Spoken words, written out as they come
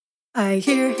I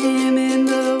hear him in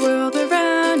the world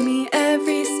around me.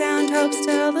 Every sound helps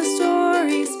tell the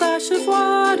story. Splash of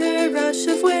water, rush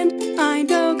of wind. I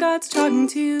know God's talking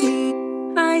to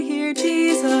me. I hear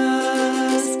Jesus.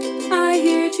 I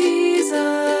hear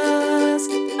Jesus.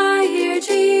 I hear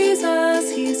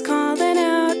Jesus. He's calling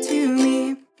out to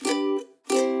me.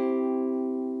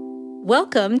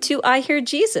 Welcome to I Hear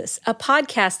Jesus, a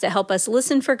podcast to help us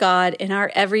listen for God in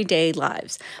our everyday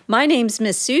lives. My name's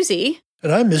Miss Susie.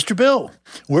 And I'm Mr. Bill.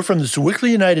 We're from the Sewickley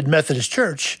United Methodist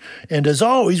Church, and as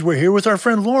always, we're here with our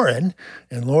friend Lauren,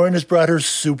 and Lauren has brought her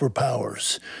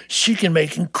superpowers. She can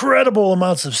make incredible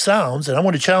amounts of sounds, and I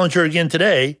want to challenge her again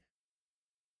today.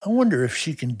 I wonder if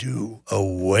she can do a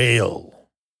whale.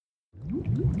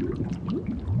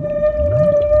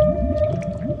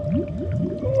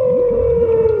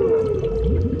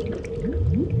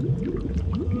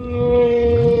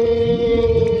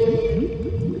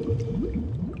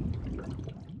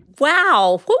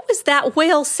 Wow, what was that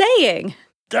whale saying?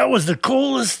 That was the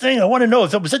coolest thing. I want to know,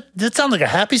 did that sound like a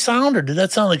happy sound, or did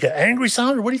that sound like an angry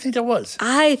sound, or what do you think that was?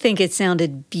 I think it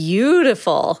sounded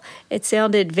beautiful. It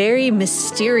sounded very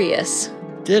mysterious.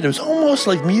 It did. It was almost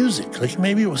like music, like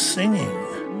maybe it was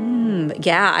singing.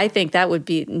 Yeah, I think that would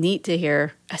be neat to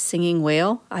hear a singing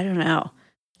whale. I don't know.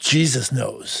 Jesus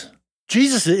knows.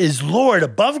 Jesus is Lord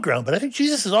above ground, but I think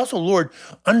Jesus is also Lord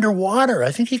underwater.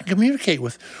 I think he can communicate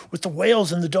with the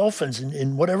whales and the dolphins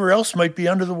and whatever else might be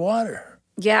under the water.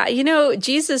 Yeah,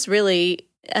 Jesus really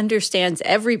understands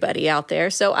everybody out there,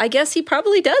 so I guess he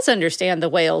probably does understand the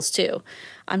whales too.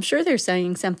 I'm sure they're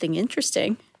saying something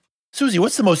interesting. Susie,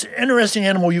 what's the most interesting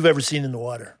animal you've ever seen in the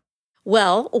water?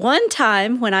 Well, one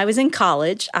time when I was in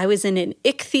college, I was in an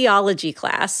ichthyology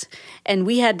class, and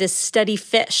we had to study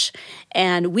fish.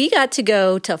 And we got to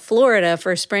go to Florida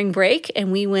for spring break,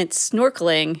 and we went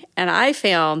snorkeling, and I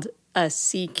found a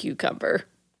sea cucumber.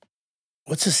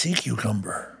 What's a sea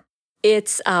cucumber?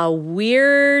 It's a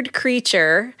weird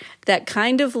creature that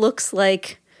kind of looks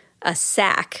like a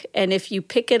sack, and if you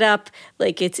pick it up,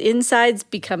 like its insides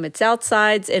become its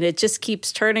outsides, and it just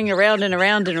keeps turning around and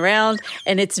around and around,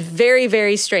 and it's very,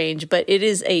 very strange, but it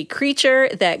is a creature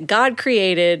that God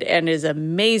created and is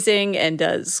amazing and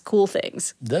does cool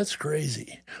things. That's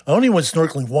crazy. I only went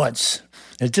snorkeling once.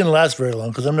 It didn't last very long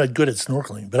because I'm not good at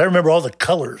snorkeling, but I remember all the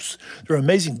colors. There are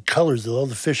amazing colors of all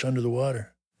the fish under the water.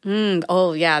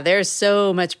 Oh, yeah, there's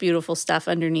so much beautiful stuff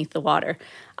underneath the water.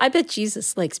 I bet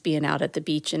Jesus likes being out at the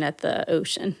beach and at the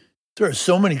ocean. There are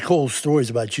so many cool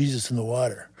stories about Jesus in the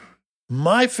water.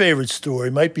 My favorite story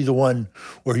might be the one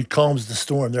where he calms the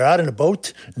storm. They're out in a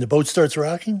boat, and the boat starts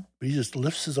rocking, but he just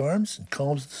lifts his arms and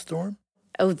calms the storm.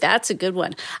 Oh, that's a good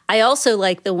one. I also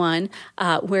like the one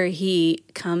where he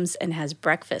comes and has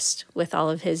breakfast with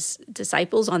all of his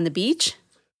disciples on the beach.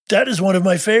 That is one of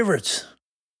my favorites.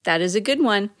 That is a good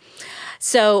one.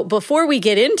 So before we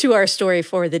get into our story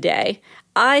for the day,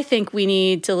 I think we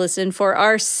need to listen for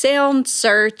our sound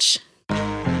search.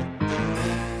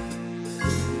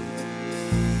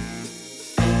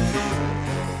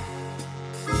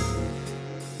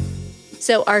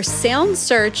 So our sound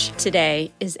search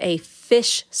today is a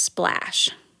fish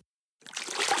splash.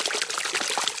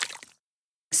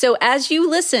 So as you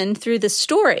listen through the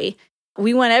story,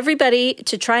 we want everybody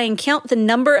to try and count the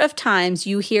number of times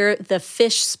you hear the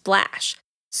fish splash,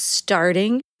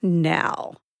 starting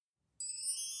now.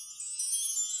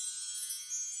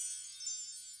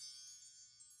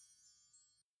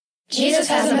 Jesus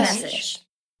has a message.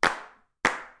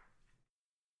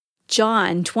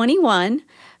 John 21,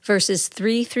 verses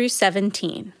 3 through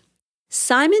 17.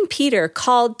 Simon Peter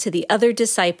called to the other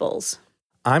disciples.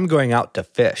 I'm going out to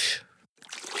fish.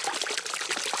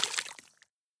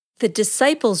 The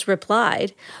disciples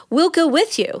replied, "We'll go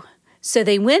with you." So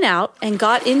they went out and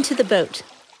got into the boat.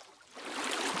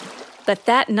 But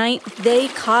that night they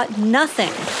caught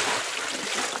nothing.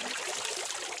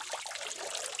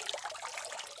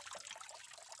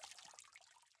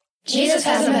 Jesus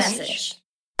has a message.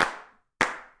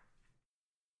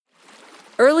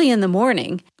 Early in the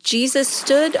morning, Jesus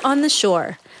stood on the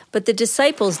shore, but the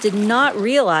disciples did not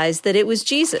realize that it was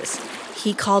Jesus.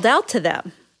 He called out to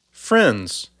them.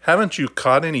 "Friends, haven't you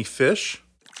caught any fish?"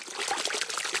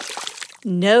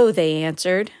 "No," they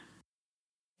answered.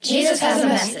 Jesus has a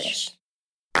message.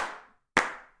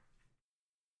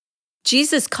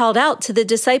 Jesus called out to the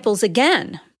disciples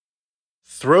again.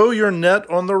 "Throw your net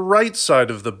on the right side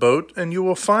of the boat and you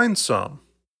will find some."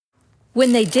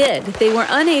 When they did, they were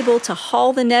unable to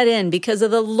haul the net in because of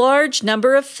the large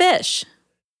number of fish.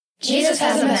 Jesus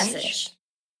has a message.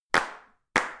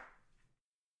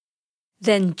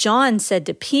 Then John said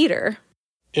to Peter,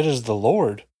 "It is the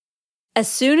Lord." As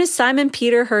soon as Simon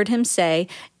Peter heard him say,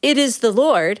 "It is the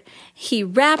Lord," he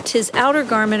wrapped his outer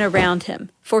garment around him,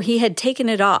 for he had taken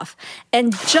it off,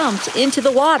 and jumped into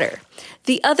the water.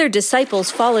 The other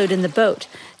disciples followed in the boat,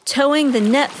 towing the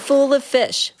net full of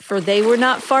fish, for they were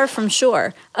not far from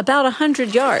shore, about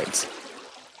 100 yards.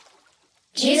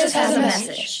 Jesus has a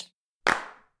message.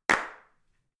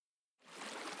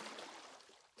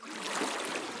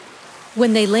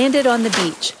 When they landed on the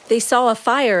beach, they saw a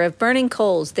fire of burning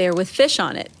coals there with fish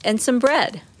on it and some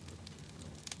bread.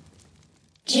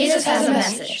 Jesus has a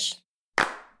message.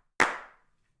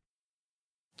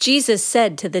 Jesus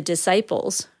said to the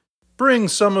disciples, Bring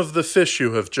some of the fish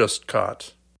you have just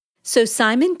caught. So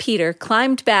Simon Peter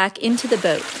climbed back into the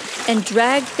boat and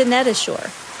dragged the net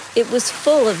ashore. It was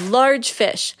full of large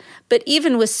fish, but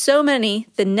even with so many,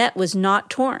 the net was not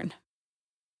torn.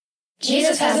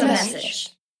 Jesus has a message.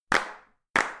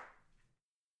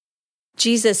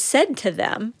 Jesus said to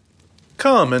them,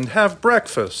 Come and have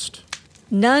breakfast.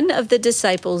 None of the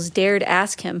disciples dared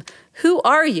ask him, "Who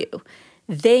are you?"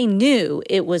 They knew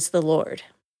it was the Lord.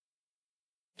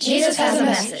 Jesus has a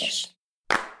message.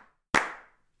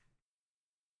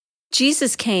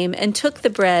 Jesus came and took the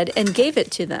bread and gave it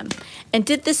to them, and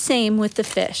did the same with the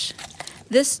fish.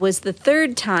 This was the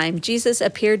third time Jesus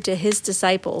appeared to his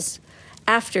disciples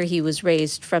after he was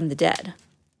raised from the dead.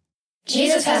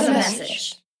 Jesus has a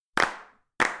message.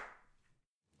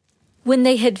 When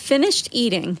they had finished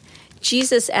eating,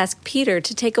 Jesus asked Peter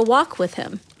to take a walk with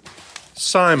him.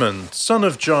 Simon, son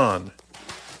of John,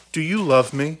 do you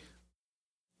love me?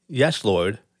 Yes,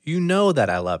 Lord, you know that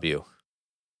I love you.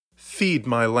 Feed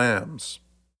my lambs.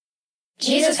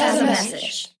 Jesus has a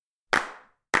message.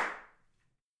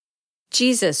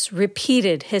 Jesus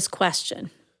repeated his question.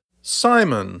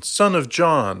 Simon, son of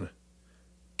John,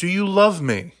 do you love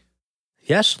me?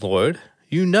 Yes, Lord,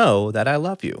 you know that I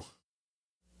love you.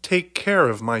 Take care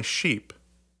of my sheep.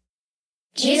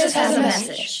 Jesus has a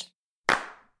message.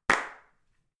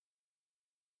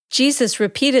 Jesus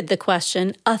repeated the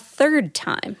question a third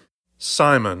time.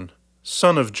 Simon,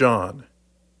 son of John,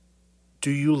 do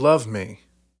you love me?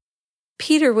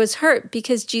 Peter was hurt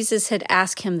because Jesus had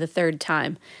asked him the third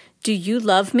time, "Do you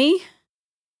love me?"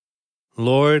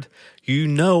 Lord, you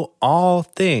know all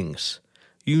things.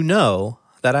 You know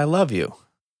that I love you.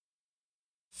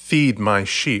 Feed my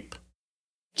sheep.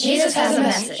 Jesus has a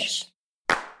message.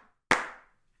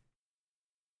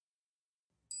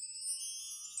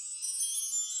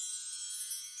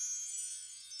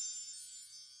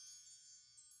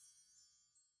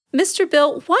 Mr.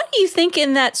 Bill, why do you think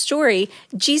in that story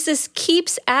Jesus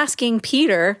keeps asking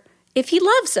Peter if he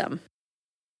loves him?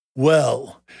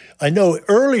 Well, I know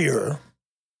earlier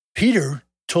Peter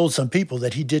told some people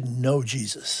that he didn't know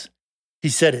Jesus. He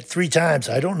said it 3 times.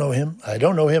 I don't know him. I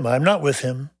don't know him. I'm not with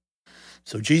him.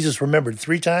 So Jesus remembered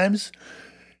 3 times.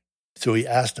 So he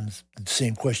asked him the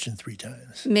same question 3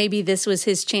 times. Maybe this was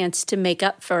his chance to make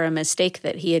up for a mistake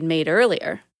that he had made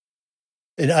earlier.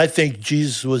 And I think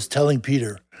Jesus was telling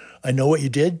Peter, I know what you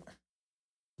did,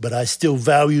 but I still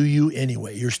value you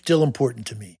anyway. You're still important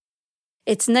to me.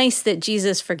 It's nice that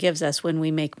Jesus forgives us when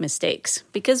we make mistakes,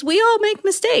 because we all make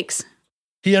mistakes.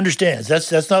 He understands.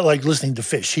 That's not like listening to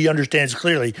fish. He understands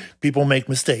clearly people make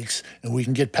mistakes and we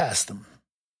can get past them.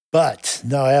 But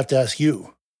now I have to ask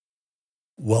you,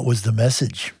 what was the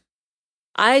message?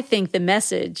 I think the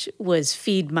message was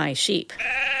feed my sheep.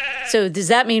 So does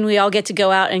that mean we all get to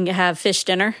go out and have fish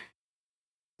dinner?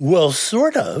 Well,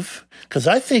 sort of, because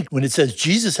I think when it says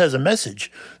Jesus has a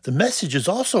message, the message is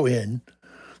also in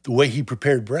the way he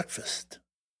prepared breakfast.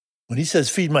 When he says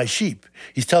feed my sheep,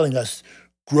 he's telling us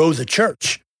grow the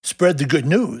church, spread the good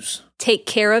news. Take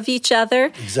care of each other.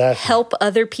 Exactly. Help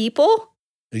other people.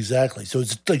 Exactly. So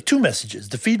it's like 2 messages,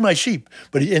 to feed my sheep,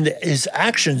 but in his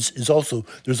actions is also,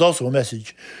 there's also a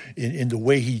message in the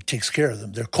way he takes care of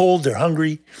them. They're cold, they're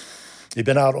hungry, they've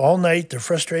been out all night, they're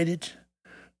frustrated.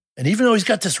 And even though he's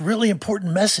got this really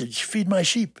important message, feed my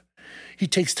sheep, he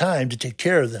takes time to take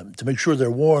care of them, to make sure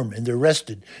they're warm and they're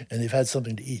rested and they've had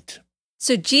something to eat.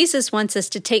 So Jesus wants us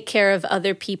to take care of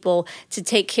other people, to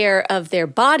take care of their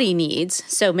body needs.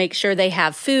 So make sure they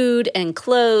have food and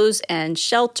clothes and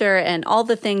shelter and all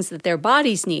the things that their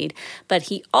bodies need. But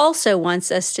he also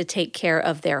wants us to take care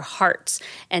of their hearts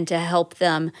and to help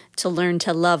them to learn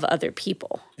to love other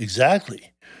people.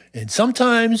 Exactly. And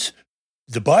sometimes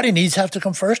the body needs have to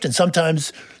come first, and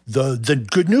sometimes the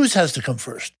good news has to come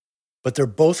first. But they're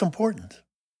both important.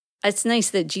 It's nice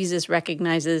that Jesus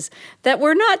recognizes that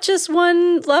we're not just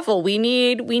one level. We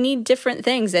need different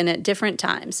things and at different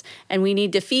times. And we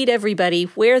need to feed everybody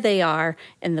where they are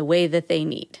and the way that they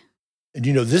need. And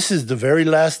this is the very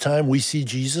last time we see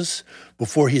Jesus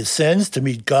before he ascends to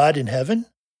meet God in heaven.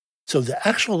 So the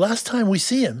actual last time we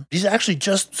see him, he's actually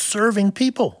just serving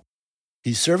people.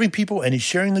 He's serving people and he's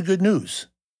sharing the good news.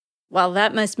 Well,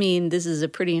 that must mean this is a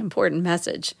pretty important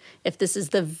message, if this is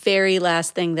the very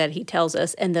last thing that he tells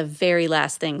us and the very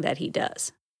last thing that he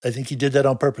does. I think he did that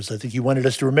on purpose. I think he wanted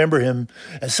us to remember him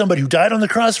as somebody who died on the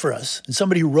cross for us and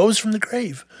somebody who rose from the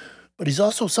grave. But he's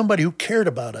also somebody who cared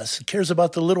about us, cares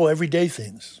about the little everyday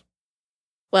things.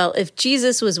 Well, if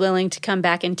Jesus was willing to come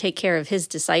back and take care of his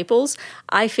disciples,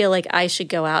 I feel like I should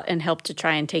go out and help to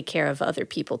try and take care of other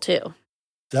people too.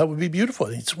 That would be beautiful.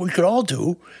 It's what we could all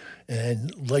do.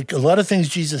 And like a lot of things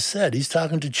Jesus said, he's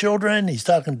talking to children, he's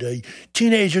talking to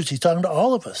teenagers, he's talking to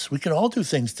all of us. We can all do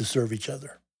things to serve each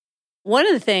other. One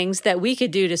of the things that we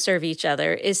could do to serve each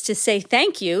other is to say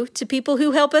thank you to people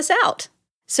who help us out.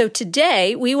 So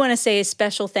today, we want to say a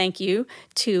special thank you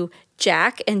to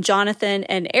Jack and Jonathan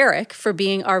and Eric for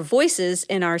being our voices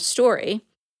in our story.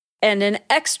 And an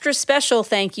extra special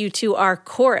thank you to our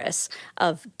chorus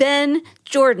of Ben,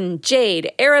 Jordan,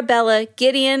 Jade, Arabella,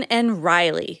 Gideon, and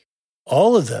Riley.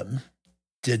 All of them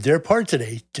did their part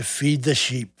today to feed the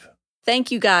sheep.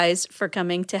 Thank you guys for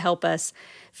coming to help us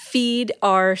feed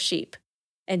our sheep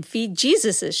and feed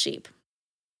Jesus's sheep.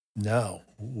 Now,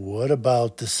 what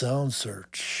about the sound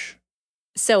search?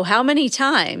 So how many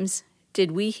times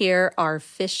did we hear our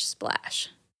fish splash?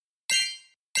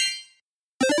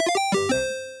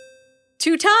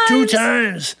 2 times. 2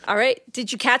 times. All right.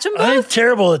 Did you catch them both? I'm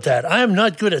terrible at that. I am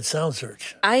not good at sound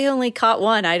search. I only caught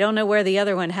one. I don't know where the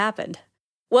other one happened.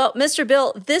 Well, Mr.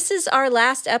 Bill, this is our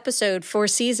last episode for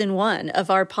season 1 of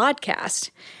our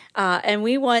podcast. And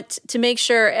we want to make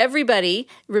sure everybody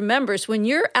remembers when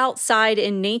you're outside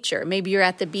in nature, maybe you're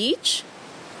at the beach.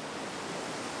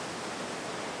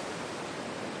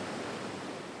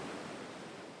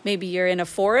 Maybe you're in a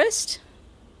forest.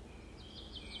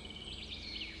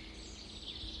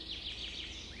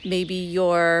 Maybe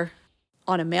you're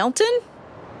on a mountain.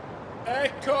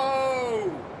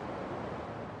 Echo!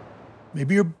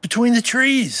 Maybe you're between the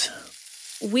trees.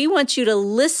 We want you to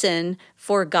listen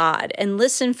for God and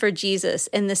listen for Jesus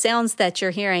and the sounds that you're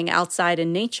hearing outside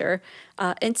in nature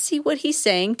and see what he's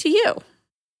saying to you.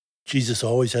 Jesus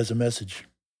always has a message.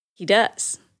 He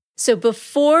does. So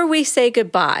before we say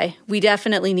goodbye, we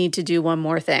definitely need to do one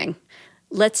more thing.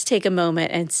 Let's take a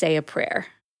moment and say a prayer.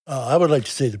 I would like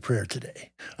to say the prayer today.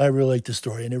 I really like the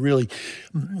story, and it really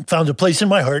found a place in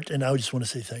my heart, and I just want to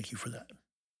say thank you for that.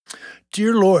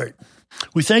 Dear Lord,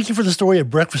 we thank you for the story of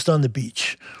Breakfast on the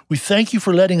Beach. We thank you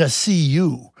for letting us see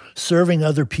you serving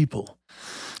other people,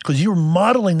 because you're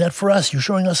modeling that for us. You're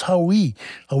showing us how we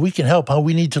can help, how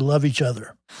we need to love each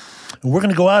other. And we're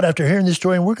going to go out after hearing this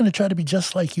story, and we're going to try to be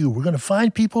just like you. We're going to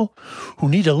find people who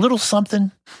need a little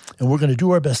something, and we're going to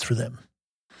do our best for them.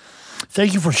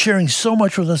 Thank you for sharing so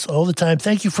much with us all the time.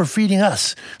 Thank you for feeding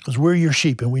us, because we're your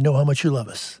sheep, and we know how much you love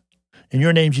us. In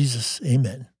your name, Jesus,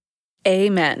 amen.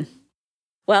 Amen.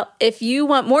 Well, if you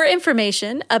want more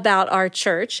information about our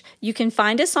church, you can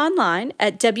find us online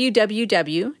at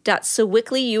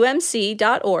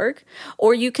www.sewickleyumc.org,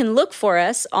 or you can look for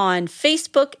us on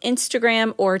Facebook,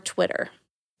 Instagram, or Twitter.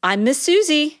 I'm Miss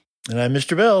Susie. And I'm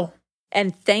Mr. Bill.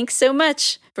 And thanks so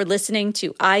much for listening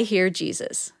to I Hear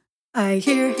Jesus. I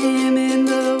hear him in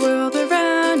the world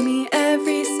around me.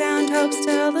 Every sound helps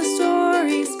tell the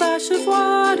story. Splash of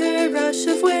water, rush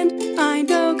of wind. I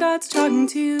know God's talking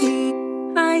to me.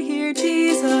 I hear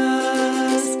Jesus.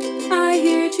 I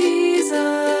hear